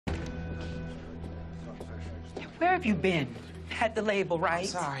Where have you been? Had the label, right? I'm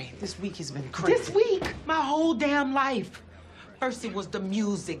sorry. This week has been crazy. This week? My whole damn life. First it was the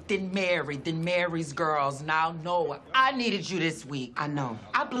music, then Mary's girls. Now Noah. I needed you this week. I know.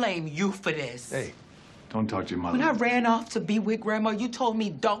 I blame you for this. Hey, don't talk to your mother. When I ran off to be with Grandma, you told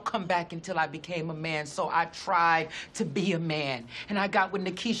me don't come back until I became a man. So I tried to be a man. And I got with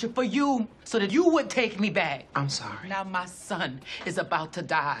Nikisha for you, so that you would take me back. I'm sorry. Now my son is about to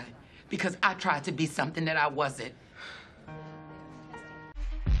die because I tried to be something that I wasn't.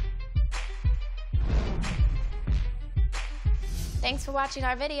 Thanks for watching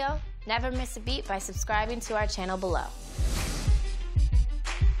our video. Never miss a beat by subscribing to our channel below.